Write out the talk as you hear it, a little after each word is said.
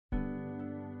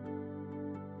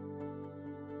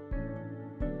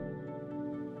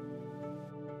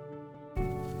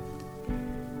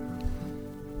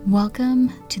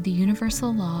Welcome to the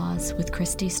Universal Laws with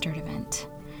Christy Sturdivant,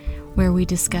 where we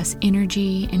discuss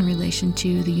energy in relation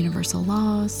to the universal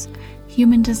laws,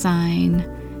 human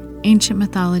design, ancient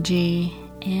mythology,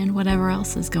 and whatever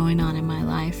else is going on in my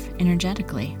life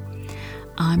energetically.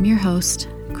 I'm your host,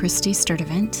 Christy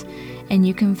Sturdivant, and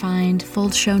you can find full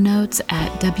show notes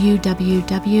at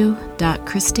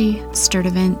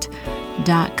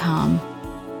www.christysturdivant.com.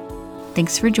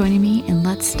 Thanks for joining me, and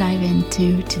let's dive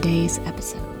into today's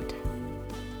episode.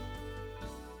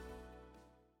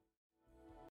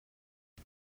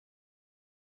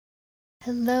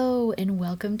 Hello, and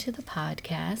welcome to the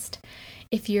podcast.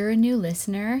 If you're a new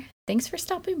listener, thanks for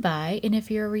stopping by. And if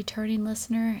you're a returning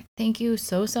listener, thank you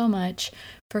so much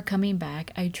for coming back.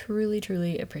 I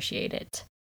truly appreciate it.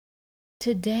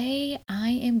 Today, I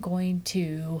am going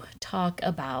to talk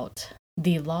about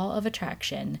the law of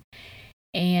attraction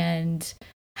and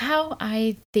how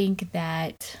I think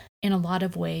that in a lot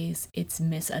of ways it's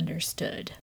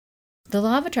misunderstood. The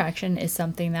law of attraction is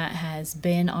something that has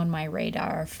been on my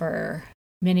radar for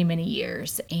many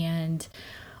years, and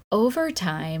over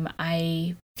time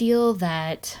I feel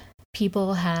that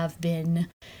people have been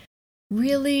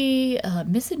really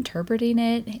misinterpreting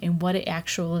it and what it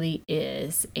actually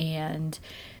is, and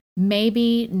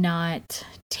maybe not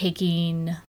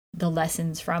taking the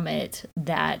lessons from it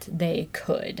that they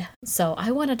could. So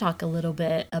I want to talk a little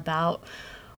bit about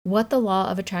what the law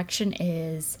of attraction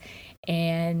is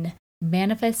and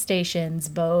manifestations,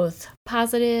 both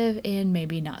positive and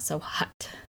maybe not so hot.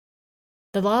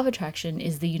 The law of attraction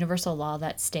is the universal law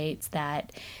that states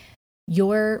that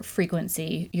your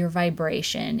frequency, your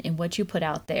vibration, and what you put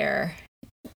out there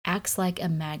acts like a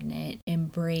magnet and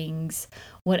brings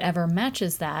whatever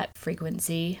matches that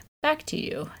frequency back to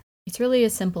you. It's really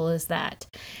as simple as that.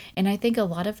 And I think a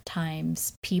lot of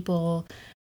times people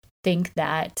think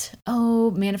that,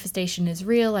 manifestation is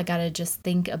real. I got to just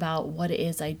think about what it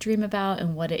is I dream about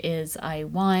and what it is I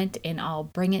want, and I'll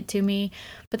bring it to me.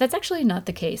 But that's actually not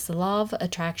the case. The law of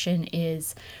attraction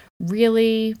is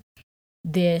really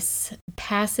this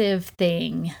passive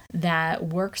thing that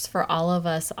works for all of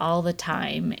us all the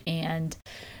time. And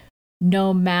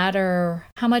no matter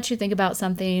how much you think about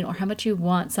something or how much you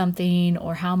want something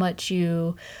or how much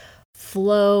you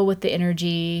flow with the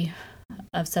energy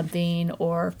of something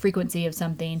or frequency of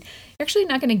something, you're actually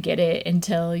not going to get it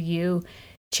until you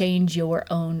change your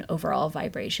own overall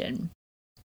vibration.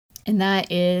 And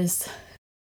that's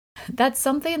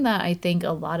something that I think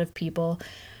a lot of people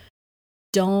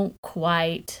don't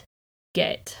quite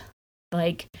get.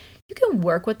 Like, you can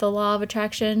work with the law of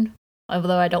attraction,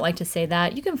 although I don't like to say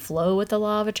that. You can flow with the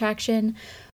law of attraction,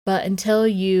 but until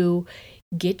you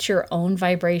get your own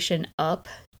vibration up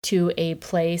to a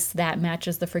place that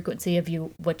matches the frequency of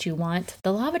what you want,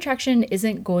 the law of attraction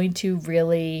isn't going to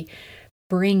really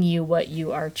bring you what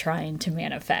you are trying to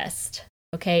manifest.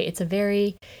 Okay, it's a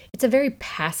very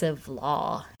passive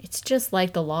law. It's just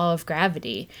like the law of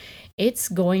gravity. It's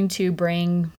going to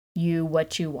bring you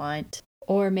what you want,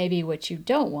 or maybe what you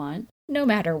don't want, no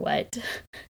matter what.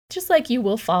 Just like you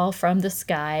will fall from the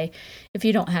sky if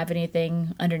you don't have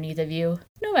anything underneath of you,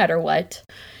 no matter what.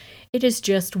 It is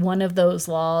just one of those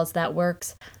laws that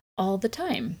works all the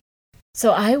time.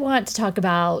 So I want to talk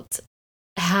about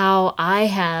how I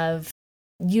have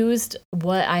used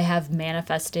what I have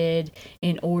manifested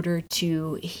in order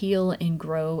to heal and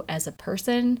grow as a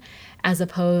person, as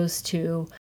opposed to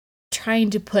trying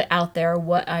to put out there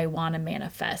what I want to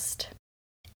manifest.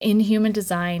 In human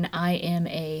design, I am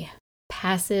a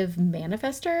passive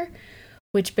manifester,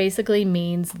 which basically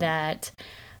means that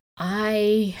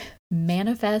I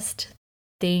manifest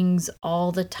things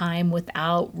all the time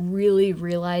without really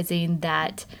realizing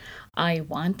that I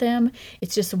want them.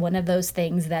 It's just one of those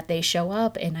things that they show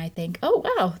up and I think, oh,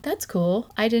 wow, that's cool.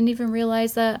 I didn't even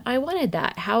realize that I wanted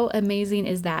that. How amazing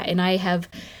is that? And I have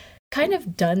kind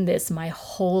of done this my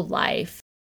whole life.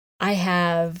 I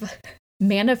have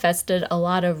manifested a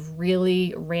lot of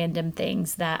really random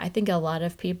things that I think a lot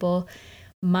of people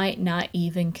might not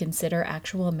even consider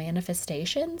actual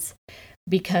manifestations,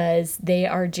 because they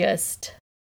are just,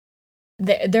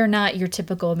 they're not your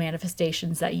typical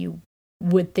manifestations that you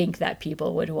would think that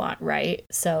people would want, right?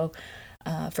 So,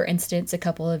 for instance, a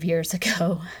couple of years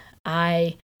ago,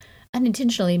 I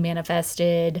unintentionally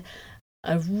manifested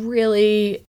a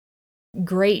really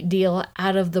great deal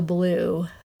out of the blue,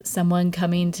 someone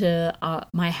coming to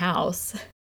my house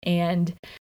and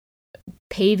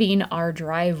paving our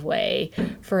driveway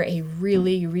for a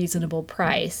really reasonable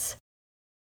price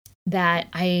that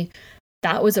I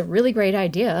that was a really great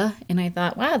idea. And I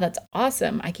thought, wow, that's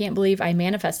awesome. I can't believe I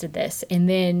manifested this. And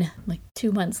then, like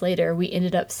 2 months later, we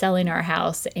ended up selling our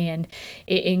house and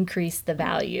it increased the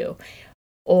value.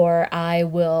 Or I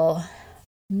will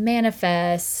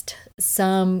manifest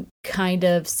some kind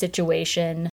of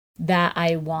situation that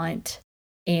I want.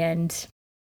 And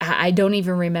I don't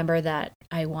even remember that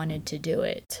I wanted to do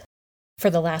it. For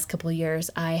the last couple of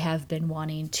years, I have been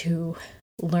wanting to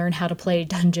learn how to play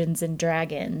Dungeons and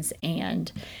Dragons,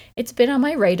 and it's been on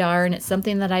my radar and it's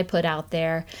something that I put out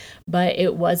there, but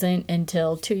it wasn't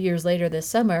until 2 years later this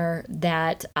summer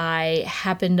that I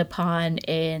happened upon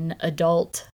an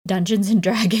adult Dungeons and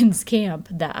Dragons camp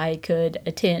that I could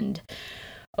attend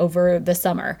over the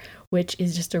summer, which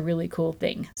is just a really cool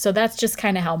thing. So that's just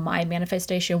kind of how my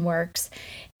manifestation works.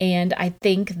 And I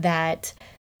think that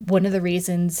one of the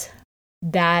reasons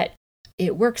that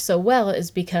it works so well is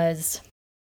because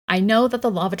I know that the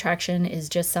law of attraction is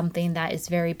just something that is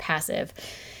very passive.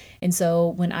 And so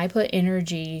when I put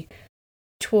energy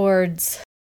towards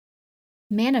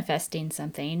manifesting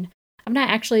something, I'm not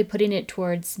actually putting it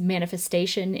towards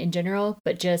manifestation in general,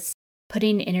 but just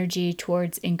putting energy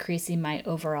towards increasing my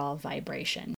overall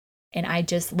vibration. And I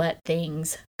just let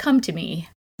things come to me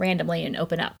randomly and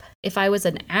open up. If I was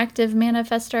an active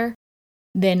manifester,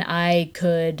 then I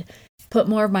could put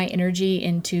more of my energy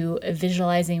into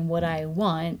visualizing what I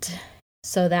want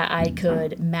so that I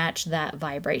could match that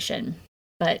vibration.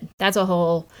 But that's a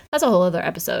whole other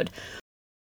episode.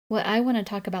 What I want to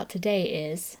talk about today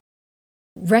is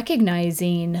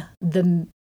recognizing the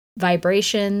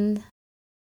vibration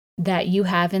that you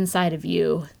have inside of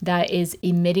you that is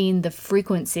emitting the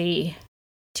frequency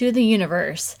to the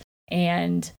universe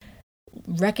and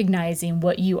recognizing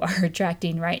what you are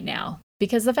attracting right now.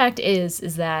 Because the fact is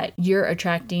that you're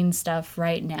attracting stuff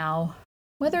right now,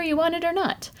 whether you want it or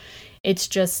not. It's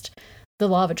just the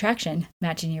law of attraction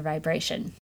matching your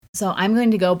vibration. So I'm going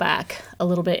to go back a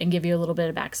little bit and give you a little bit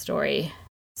of backstory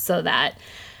so that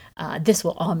this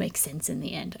will all make sense in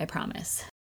the end, I promise.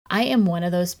 I am one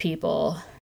of those people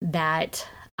that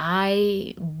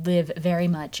I live very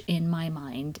much in my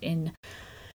mind, in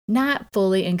not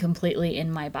fully and completely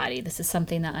in my body. This is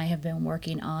something that I have been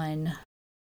working on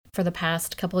for the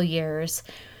past couple of years,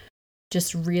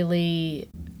 just really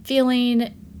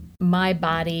feeling my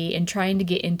body and trying to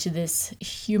get into this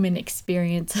human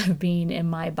experience of being in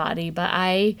my body. But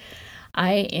I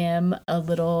am a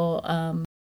little,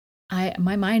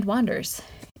 my mind wanders.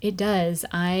 It does.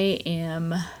 I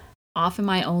am off in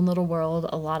my own little world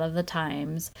a lot of the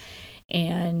times,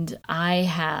 and I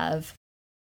have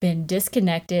been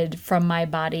disconnected from my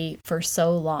body for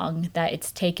so long that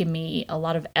it's taken me a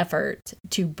lot of effort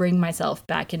to bring myself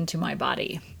back into my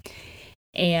body.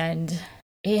 And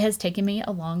it has taken me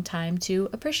a long time to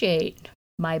appreciate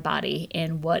my body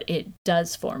and what it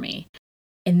does for me.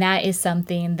 And that is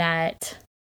something that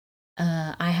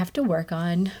I have to work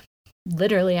on.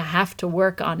 Literally, I have to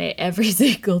work on it every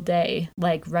single day,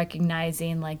 like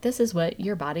recognizing like this is what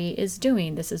your body is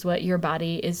doing. This is what your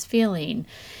body is feeling.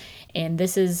 And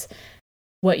this is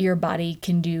what your body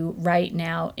can do right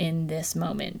now in this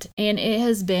moment. And it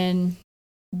has been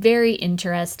very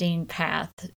interesting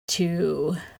path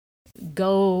to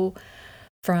go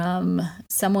from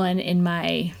someone in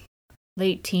my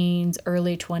late teens,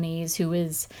 early 20s who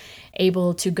is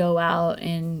able to go out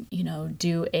and,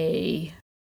 do a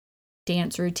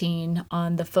dance routine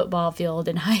on the football field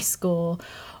in high school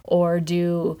or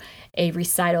do a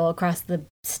recital across the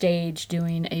stage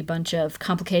doing a bunch of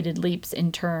complicated leaps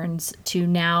and turns to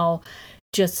now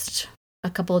just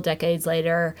a couple of decades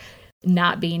later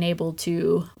not being able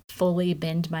to fully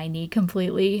bend my knee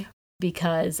completely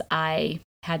because I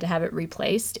had to have it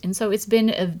replaced. And so it's been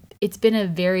a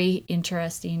very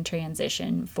interesting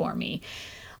transition for me.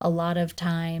 A lot of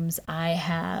times I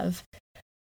have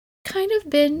kind of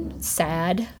been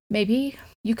sad, maybe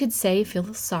you could say,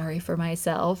 feel sorry for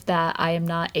myself that I am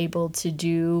not able to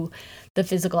do the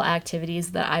physical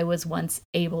activities that I was once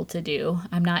able to do.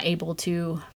 I'm not able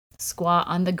to squat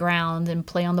on the ground and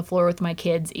play on the floor with my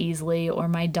kids easily or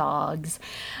my dogs.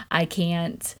 I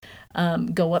can't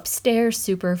go upstairs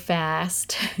super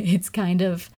fast. It's kind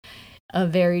of a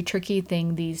very tricky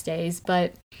thing these days,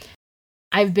 but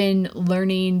I've been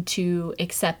learning to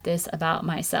accept this about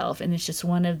myself, and it's just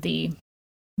one of the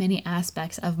many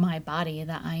aspects of my body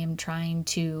that I am trying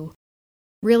to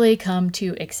really come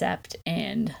to accept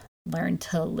and learn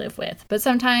to live with. But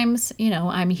sometimes,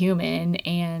 I'm human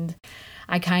and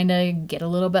I kind of get a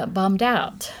little bit bummed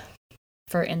out.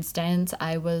 For instance,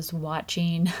 I was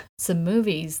watching some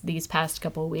movies these past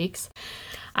couple weeks.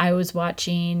 I was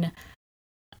watching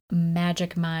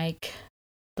Magic Mike,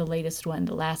 the latest one,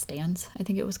 The Last Dance, I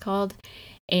think it was called.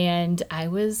 And I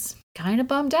was kind of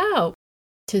bummed out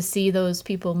to see those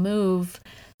people move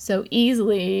so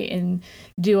easily and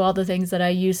do all the things that I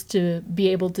used to be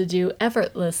able to do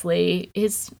effortlessly.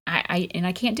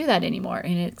 I can't do that anymore,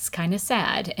 and it's kind of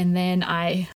sad. And then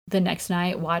the next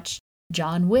night watched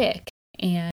John Wick,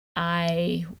 and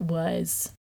I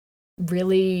was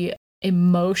really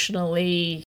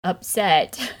emotionally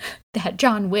upset that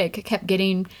John Wick kept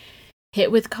getting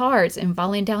hit with cars and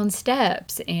falling down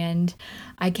steps. And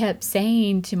I kept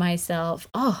saying to myself,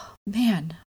 oh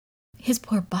man, his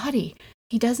poor body.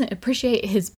 He doesn't appreciate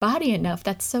his body enough.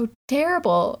 That's so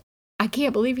terrible. I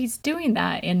can't believe he's doing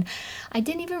that. And I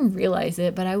didn't even realize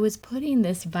it, but I was putting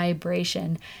this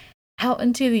vibration out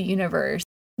into the universe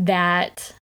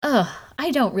that,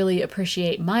 I don't really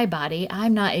appreciate my body.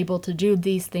 I'm not able to do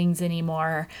these things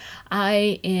anymore.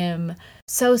 I am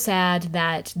so sad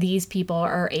that these people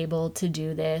are able to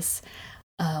do this.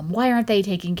 Why aren't they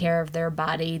taking care of their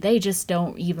body? They just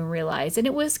don't even realize. And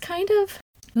it was kind of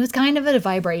a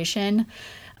vibration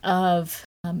of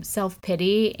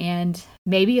self-pity and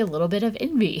maybe a little bit of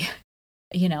envy.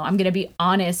 I'm going to be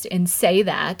honest and say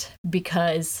that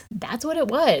because that's what it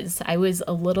was. I was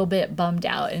a little bit bummed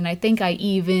out, and I think I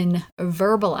even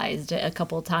verbalized it a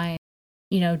couple times,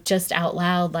 just out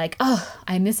loud, like, oh,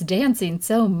 I miss dancing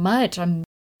so much. I'm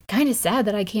kind of sad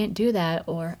that I can't do that.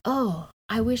 Or, oh,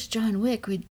 I wish John Wick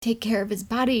would take care of his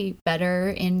body better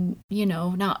and,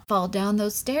 not fall down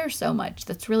those stairs so much.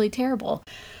 That's really terrible,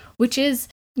 which is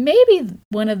maybe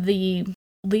one of the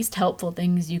least helpful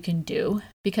things you can do,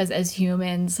 because as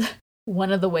humans,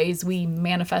 one of the ways we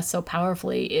manifest so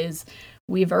powerfully is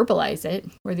we verbalize it.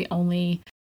 We're the only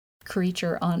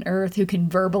creature on earth who can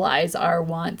verbalize our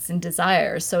wants and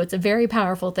desires. So it's a very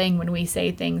powerful thing when we say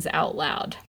things out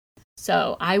loud.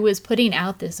 So I was putting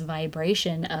out this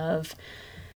vibration of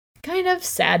kind of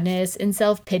sadness and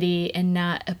self-pity and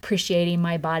not appreciating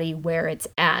my body where it's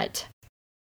at.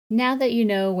 Now that you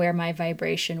know where my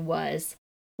vibration was,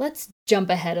 let's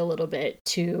jump ahead a little bit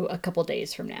to a couple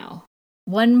days from now.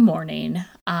 One morning,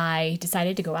 I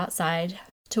decided to go outside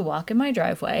to walk in my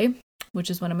driveway,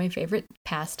 which is one of my favorite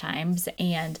pastimes,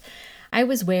 and I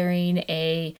was wearing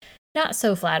a not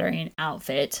so flattering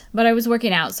outfit, but I was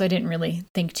working out, so I didn't really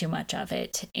think too much of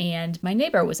it. And my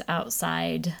neighbor was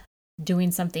outside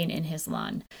doing something in his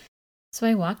lawn. So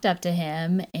I walked up to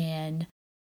him and,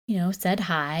 said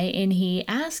hi, and he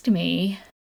asked me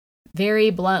very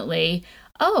bluntly,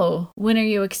 oh, when are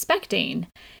you expecting?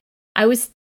 I was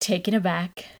taken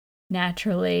aback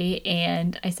naturally,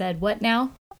 and I said, what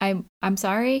now? I'm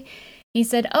sorry. He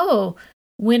said, oh,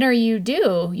 when are you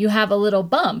due? You have a little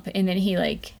bump. And then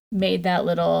he made that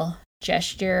little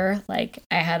gesture like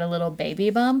I had a little baby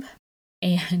bump.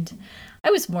 And I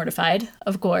was mortified,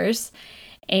 of course.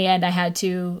 And I had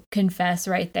to confess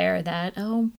right there that,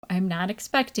 oh, I'm not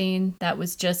expecting. That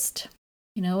was just,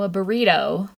 a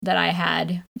burrito that I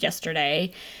had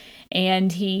yesterday.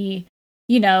 And he,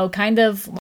 kind of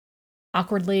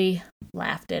awkwardly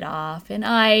laughed it off. And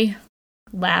I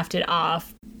laughed it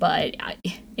off. But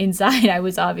inside, I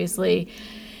was obviously,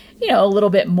 a little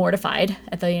bit mortified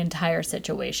at the entire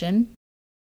situation.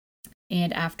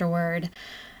 And after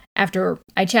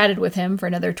I chatted with him for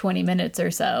another 20 minutes or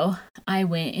so, I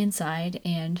went inside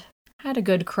and had a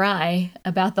good cry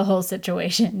about the whole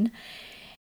situation.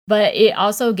 But it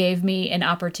also gave me an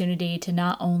opportunity to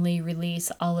not only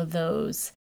release all of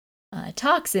those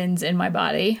toxins in my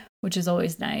body, which is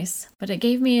always nice, but it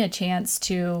gave me a chance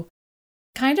to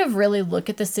kind of really look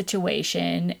at the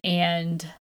situation and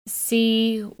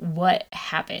see what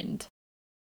happened.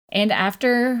 And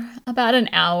after about an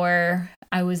hour,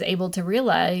 I was able to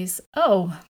realize,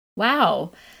 oh,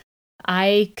 wow,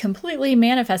 I completely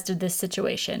manifested this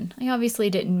situation. I obviously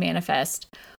didn't manifest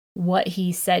what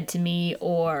he said to me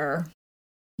or,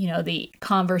 the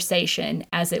conversation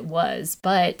as it was,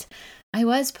 but I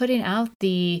was putting out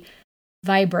the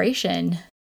vibration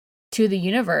to the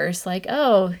universe, like,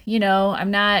 oh,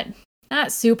 I'm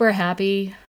not super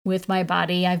happy with my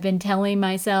body. I've been telling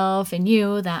myself and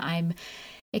you that I'm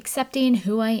accepting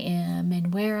who I am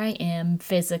and where I am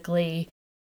physically,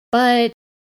 but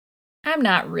I'm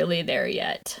not really there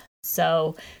yet.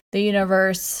 So the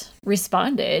universe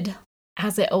responded,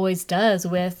 as it always does,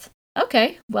 with,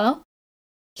 okay, well,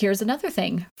 here's another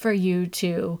thing for you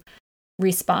to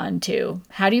respond to.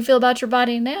 How do you feel about your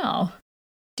body now?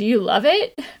 Do you love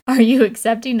it? Are you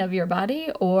accepting of your body?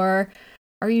 Or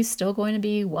are you still going to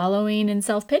be wallowing in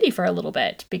self-pity for a little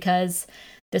bit? Because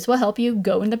this will help you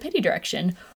go in the pity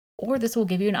direction, or this will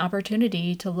give you an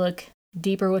opportunity to look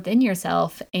deeper within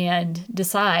yourself and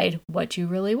decide what you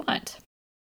really want.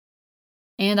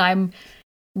 And I'm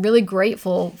really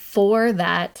grateful for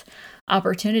that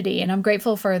opportunity. And I'm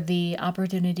grateful for the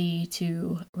opportunity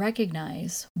to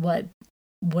recognize what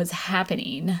was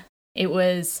happening. It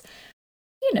was,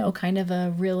 kind of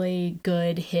a really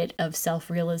good hit of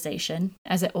self-realization,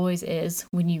 as it always is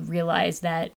when you realize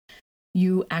that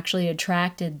you actually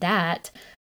attracted that.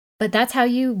 But that's how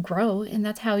you grow, and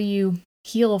that's how you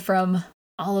heal from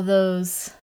all of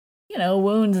those,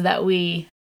 wounds that we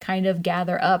kind of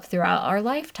gather up throughout our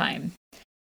lifetime.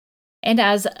 And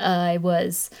as I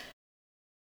was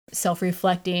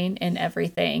self-reflecting and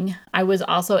everything, I was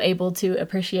also able to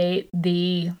appreciate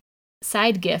the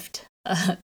side gift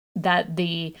that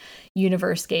the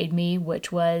universe gave me,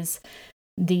 which was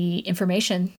the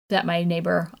information that my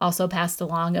neighbor also passed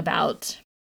along about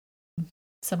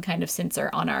some kind of sensor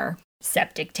on our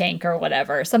septic tank or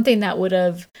whatever, something that would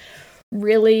have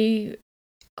really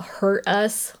hurt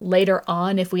us later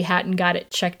on if we hadn't got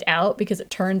it checked out, because it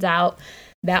turns out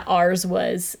that ours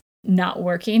was not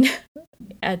working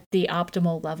at the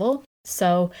optimal level.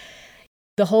 So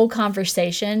the whole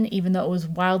conversation, even though it was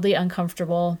wildly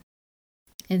uncomfortable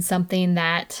and something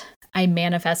that I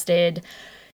manifested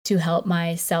to help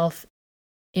my self-image,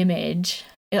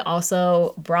 it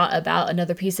also brought about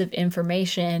another piece of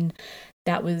information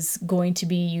that was going to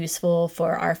be useful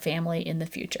for our family in the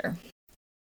future.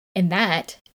 And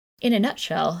that, in a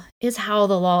nutshell, is how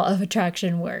the law of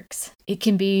attraction works. It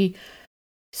can be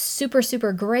super,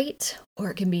 super great,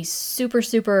 or it can be super,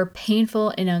 super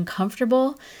painful and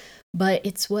uncomfortable, but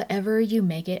it's whatever you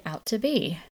make it out to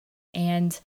be.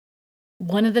 And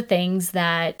one of the things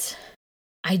that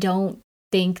I don't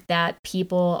think that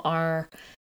people are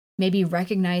maybe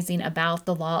recognizing about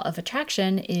the law of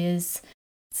attraction is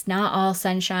it's not all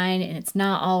sunshine and it's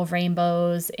not all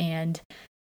rainbows, and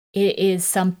it is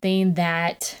something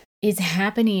that is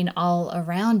happening all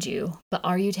around you. But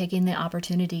are you taking the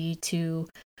opportunity to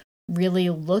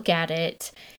really look at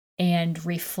it and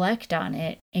reflect on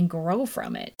it and grow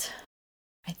from it?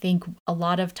 I think a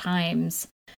lot of times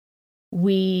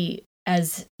we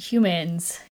as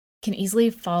humans can easily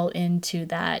fall into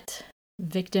that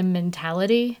victim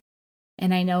mentality.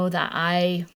 And I know that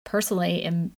I personally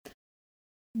am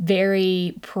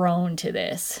very prone to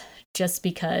this just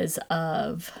because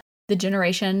of the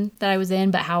generation that I was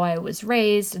in, but how I was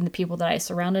raised and the people that I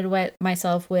surrounded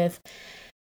myself with,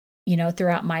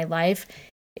 throughout my life.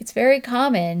 It's very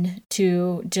common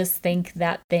to just think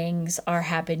that things are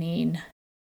happening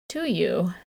to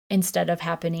you instead of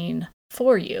happening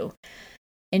for you.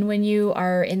 And when you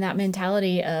are in that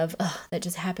mentality of, oh, that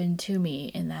just happened to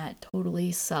me and that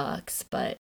totally sucks,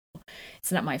 but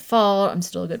it's not my fault, I'm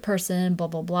still a good person, blah,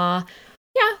 blah, blah.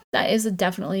 Yeah, that is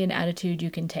definitely an attitude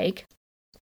you can take.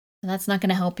 And that's not going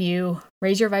to help you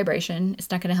raise your vibration.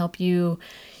 It's not going to help you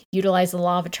utilize the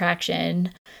law of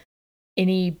attraction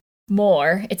any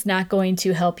more. It's not going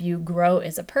to help you grow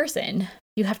as a person.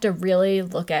 You have to really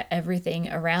look at everything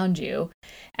around you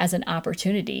as an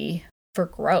opportunity for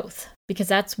growth, because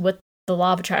that's what the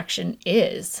law of attraction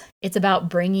is. It's about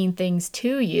bringing things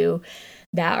to you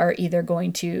that are either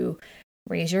going to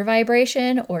raise your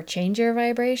vibration or change your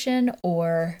vibration,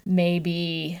 or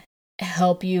maybe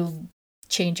help you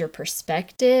change your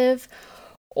perspective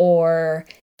or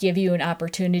give you an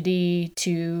opportunity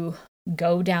to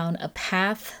go down a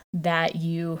path that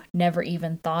you never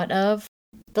even thought of.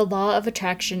 The law of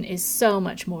attraction is so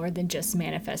much more than just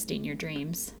manifesting your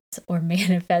dreams or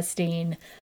manifesting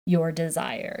your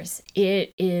desires.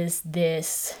 It is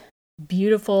this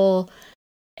beautiful,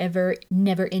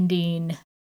 never-ending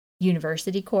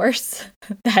university course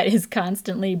that is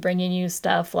constantly bringing you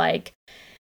stuff like,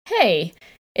 hey,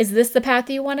 is this the path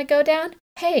you want to go down?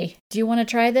 Hey, do you want to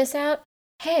try this out?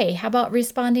 Hey, how about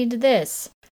responding to this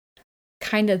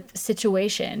kind of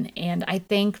situation? And I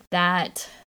think that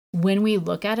when we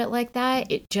look at it like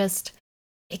that, it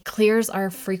clears our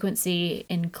frequency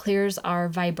and clears our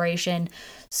vibration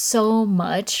so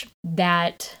much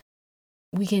that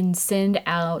we can send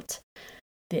out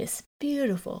this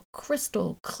beautiful,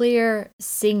 crystal clear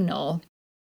signal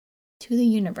to the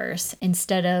universe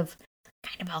instead of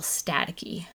kind of all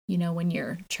staticky, when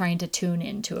you're trying to tune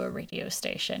into a radio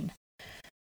station.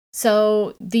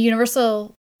 So the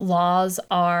universal laws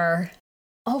are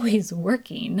always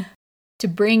working to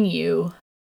bring you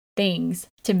things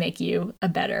to make you a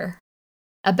better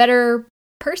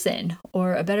person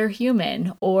or a better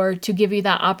human, or to give you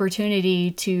that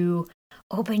opportunity to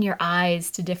open your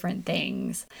eyes to different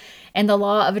things. And the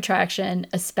law of attraction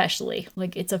especially,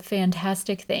 it's a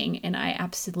fantastic thing, and I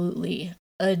absolutely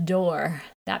adore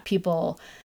that people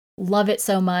love it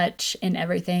so much and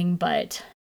everything. But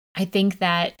I think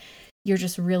that you're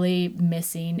just really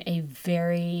missing a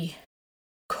very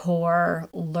core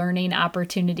learning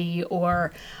opportunity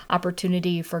or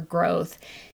opportunity for growth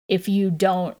if you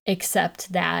don't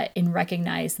accept that and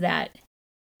recognize that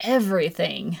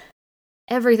everything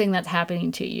that's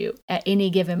happening to you at any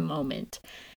given moment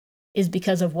is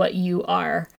because of what you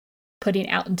are putting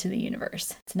out into the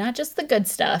universe. It's not just the good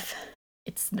stuff,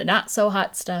 it's the not so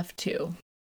hot stuff too.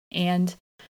 And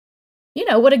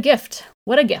what a gift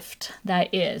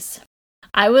that is.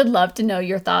 I would love to know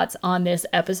your thoughts on this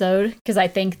episode, because I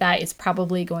think that is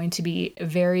probably going to be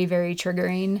very, very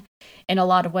triggering in a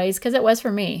lot of ways, because it was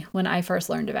for me when I first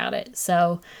learned about it.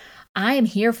 So I am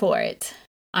here for it.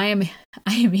 I am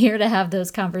here to have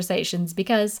those conversations,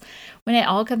 because when it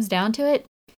all comes down to it,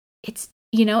 it's,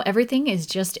 everything is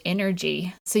just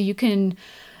energy. So you can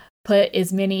put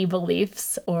as many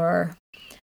beliefs or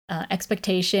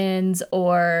expectations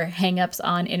or hangups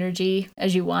on energy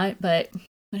as you want, but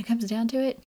when it comes down to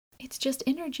it, it's just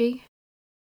energy.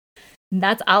 And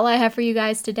that's all I have for you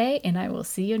guys today, and I will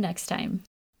see you next time.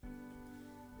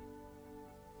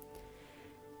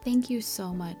 Thank you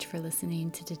so much for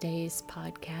listening to today's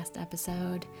podcast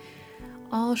episode.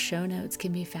 All show notes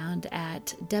can be found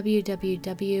at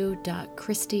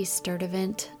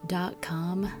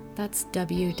www.christysturtevant.com. That's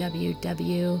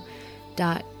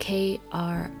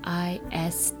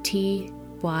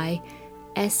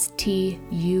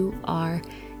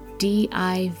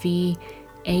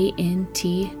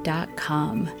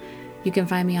You can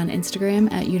find me on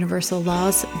Instagram at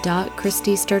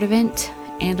universallaws.christysturtevant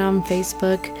and on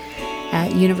Facebook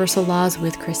at Universal Laws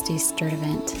with Christy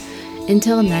Sturtevant.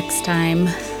 Until next time,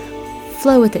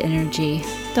 flow with the energy.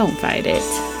 Don't fight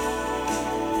it.